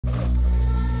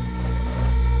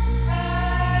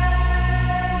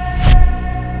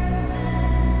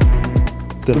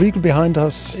The vehicle behind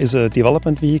us is a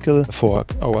development vehicle for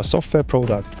our software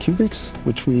product cubiX,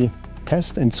 which we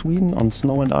test in Sweden on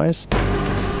snow and ice.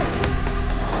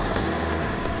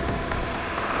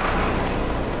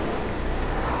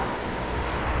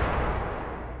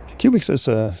 cubiX is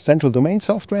a central domain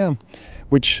software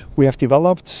which we have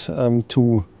developed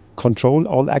to control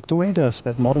all actuators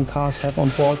that modern cars have on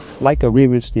board, like a rear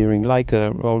wheel steering, like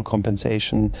a roll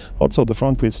compensation, also the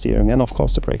front wheel steering, and of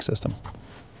course the brake system.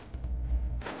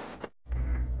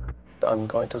 I'm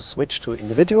going to switch to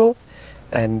individual,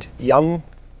 and Jan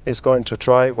is going to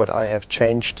try what I have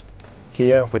changed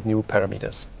here with new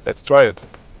parameters. Let's try it.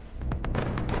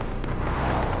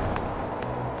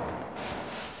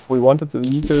 We wanted the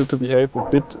vehicle to behave a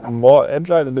bit more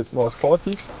agile, a bit more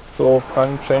sporty. So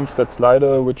Frank changed that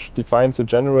slider which defines the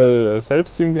general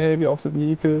self-steering behavior of the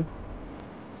vehicle.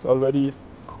 It's already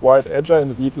quite agile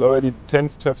and the vehicle already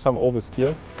tends to have some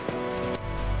oversteer.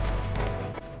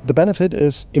 The benefit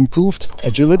is improved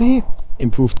agility,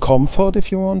 improved comfort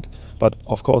if you want, but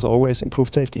of course always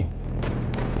improved safety.